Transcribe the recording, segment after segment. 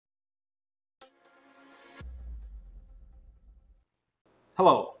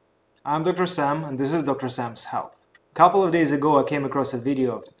Hello, I'm Dr. Sam and this is Dr. Sam's Health. A couple of days ago I came across a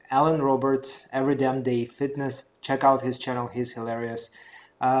video of Alan Roberts, Every Damn Day Fitness. Check out his channel, he's hilarious.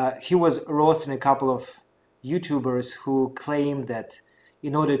 He was roasting a couple of YouTubers who claim that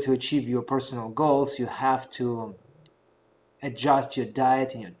in order to achieve your personal goals you have to adjust your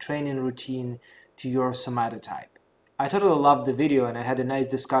diet and your training routine to your somatotype. I totally loved the video and I had a nice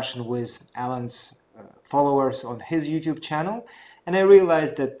discussion with Alan's followers on his YouTube channel, and I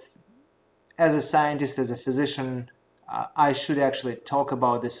realized that as a scientist, as a physician, I should actually talk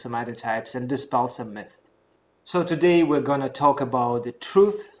about the somatotypes and dispel some myths. So today we're going to talk about the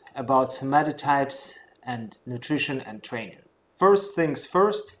truth about somatotypes and nutrition and training. First things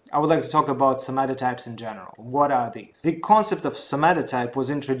first, I would like to talk about somatotypes in general. What are these? The concept of somatotype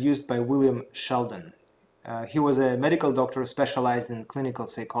was introduced by William Sheldon. He was a medical doctor specialized in clinical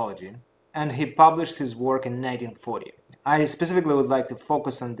psychology, and he published his work in 1940. I specifically would like to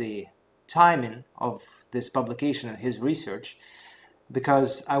focus on the timing of this publication and his research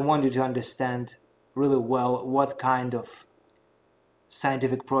because I want you to understand really well what kind of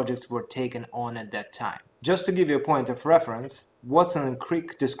scientific projects were taken on at that time. Just to give you a point of reference, Watson and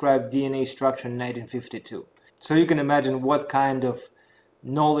Crick described DNA structure in 1952. So you can imagine what kind of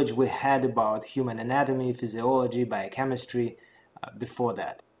knowledge we had about human anatomy, physiology, biochemistry before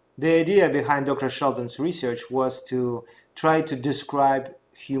that. The idea behind Dr. Sheldon's research was to try to describe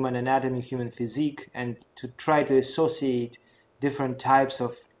human anatomy, human physique, and to try to associate different types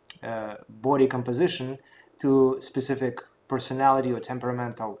of body composition to specific personality or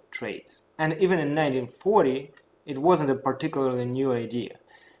temperamental traits. And even in 1940, it wasn't a particularly new idea.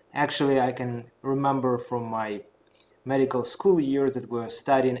 Actually, I can remember from my medical school years that we were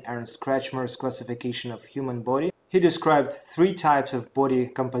studying Ernst Kretschmer's classification of human body. He described three types of body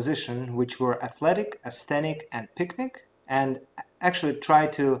composition, which were athletic, asthenic, and Pyknic, and actually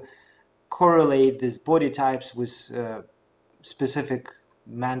tried to correlate these body types with specific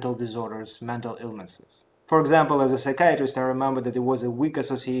mental disorders, mental illnesses. For example, as a psychiatrist, I remember that there was a weak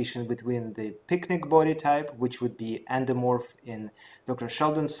association between the Pyknic body type, which would be Endomorph in Dr.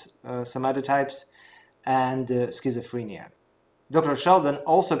 Sheldon's somatotypes, and schizophrenia. Dr. Sheldon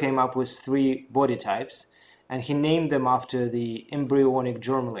also came up with three body types, and he named them after the embryonic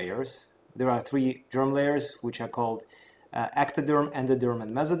germ layers. There are three germ layers, which are called ectoderm, endoderm,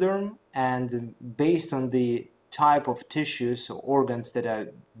 and mesoderm, and based on the type of tissues or organs that are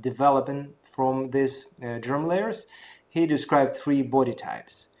developing from these germ layers, he described three body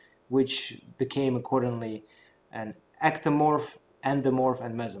types, which became accordingly an ectomorph, Endomorph,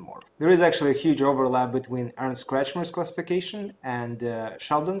 and Mesomorph. There is actually a huge overlap between Ernst Kretschmer's classification and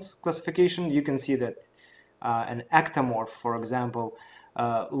Sheldon's classification. You can see that an ectomorph, for example,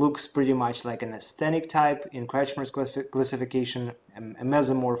 looks pretty much like an asthenic type in Kretschmer's classification. A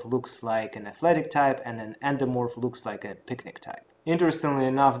mesomorph looks like an athletic type, and an endomorph looks like a Pyknic type. Interestingly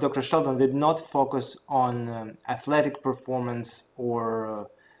enough, Dr. Sheldon did not focus on athletic performance or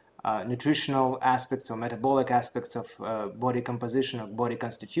nutritional aspects or metabolic aspects of body composition or body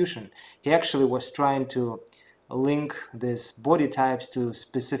constitution. He actually was trying to link these body types to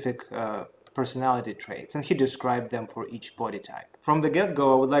specific personality traits, and he described them for each body type. From the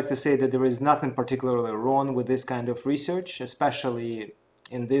get-go, I would like to say that there is nothing particularly wrong with this kind of research, especially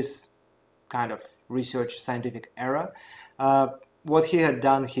in this kind of research scientific era. What he had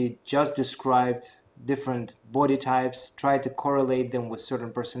done, he just described different body types, tried to correlate them with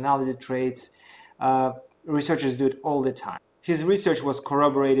certain personality traits. Researchers do it all the time. His research was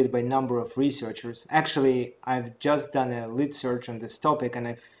corroborated by a number of researchers. Actually, I've just done a lead search on this topic, and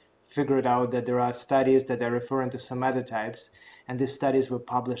I've figured out that there are studies that are referring to somatotypes, and these studies were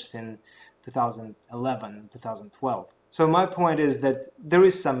published in 2011, 2012. So my point is that there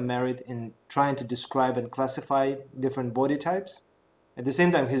is some merit in trying to describe and classify different body types. At the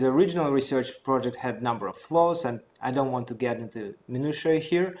same time, his original research project had a number of flaws, and I don't want to get into minutiae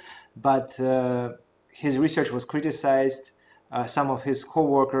here, but his research was criticized. Some of his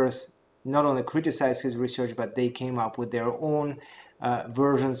co-workers not only criticized his research, but they came up with their own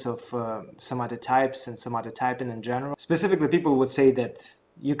versions of somatotypes and somatotyping in general. Specifically, people would say that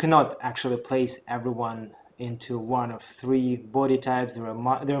you cannot actually place everyone into one of three body types.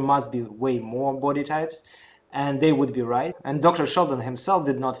 There must be way more body types, and they would be right. And Dr. Sheldon himself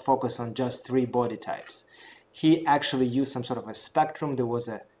did not focus on just three body types. He actually used some sort of a spectrum. There was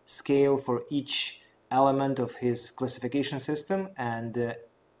a scale for each element of his classification system, and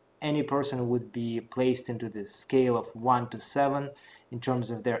any person would be placed into the scale of 1 to 7 in terms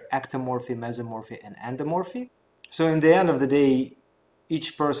of their ectomorphy, mesomorphy, and endomorphy. So in the end of the day,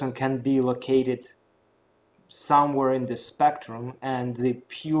 each person can be located somewhere in the spectrum, and the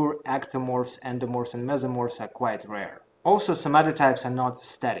pure ectomorphs, endomorphs, and mesomorphs are quite rare. Also, somatotypes are not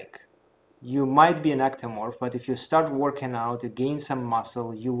static. You might be an ectomorph, but if you start working out, you gain some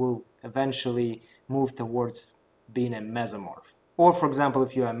muscle, you will eventually move towards being a mesomorph. Or, for example,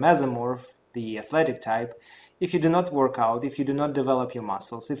 if you're a mesomorph, the athletic type, if you do not work out, if you do not develop your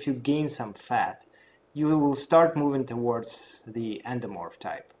muscles, if you gain some fat, you will start moving towards the endomorph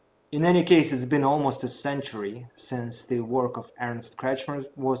type. In any case, it's been almost a century since the work of Ernst Kretschmer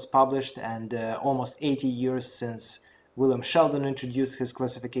was published, and almost 80 years since William Sheldon introduced his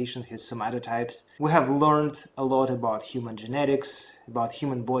classification, his somatotypes. We have learned a lot about human genetics, about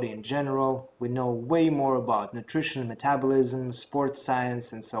human body in general. We know way more about nutrition, metabolism, sports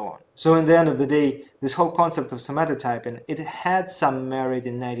science, and so on. So in the end of the day, this whole concept of somatotyping, it had some merit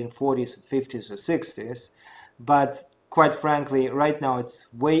in 1940s, 50s, or 60s, but quite frankly, right now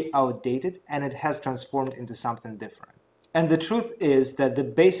it's way outdated and it has transformed into something different. And the truth is that the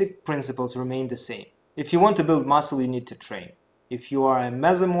basic principles remain the same. If you want to build muscle, you need to train. If you are a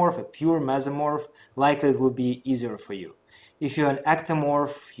mesomorph, a pure mesomorph, likely it will be easier for you. If you're an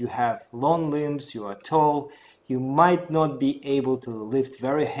ectomorph, you have long limbs, you are tall, you might not be able to lift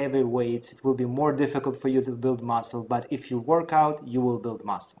very heavy weights, it will be more difficult for you to build muscle, but if you work out, you will build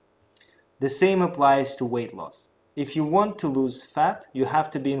muscle. The same applies to weight loss. If you want to lose fat, you have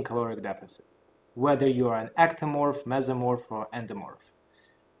to be in caloric deficit. Whether you are an ectomorph, mesomorph, or endomorph.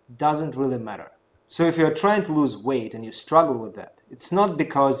 Doesn't really matter. So if you're trying to lose weight and you struggle with that, it's not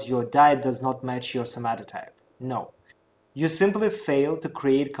because your diet does not match your somatotype. No. You simply fail to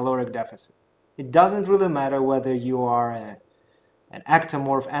create caloric deficit. It doesn't really matter whether you are an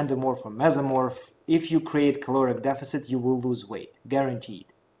ectomorph, endomorph, or mesomorph. If you create caloric deficit, you will lose weight.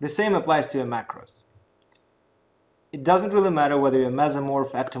 Guaranteed. The same applies to your macros. It doesn't really matter whether you're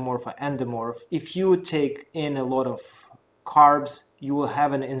mesomorph, ectomorph, or endomorph. If you take in a lot of carbs, you will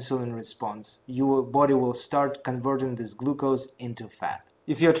have an insulin response. Your body will start converting this glucose into fat.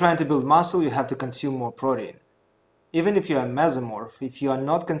 If you're trying to build muscle, you have to consume more protein. Even if you're a mesomorph, if you are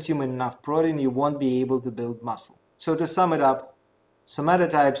not consuming enough protein, you won't be able to build muscle. So to sum it up,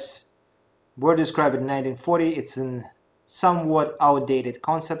 somatotypes were described in 1940. It's a somewhat outdated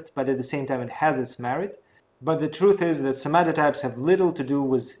concept, but at the same time it has its merit. But the truth is that somatotypes have little to do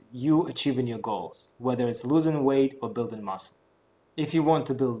with you achieving your goals, whether it's losing weight or building muscle. If you want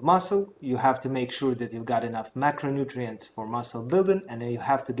to build muscle, you have to make sure that you've got enough macronutrients for muscle building, and you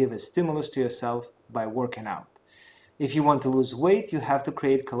have to give a stimulus to yourself by working out. If you want to lose weight, you have to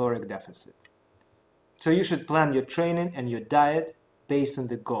create caloric deficit. So you should plan your training and your diet based on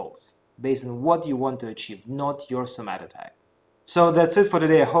the goals, based on what you want to achieve, not your somatotype. So that's it for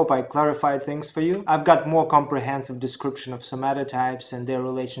today. I hope I clarified things for you. I've got more comprehensive description of somatotypes and their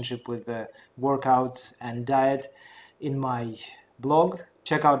relationship with workouts and diet in my blog.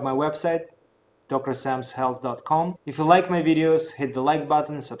 Check out my website, drsamshealth.com. If you like my videos, hit the like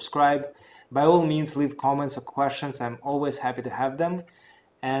button, subscribe. By all means, leave comments or questions. I'm always happy to have them.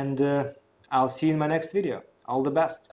 And I'll see you in my next video. All the best.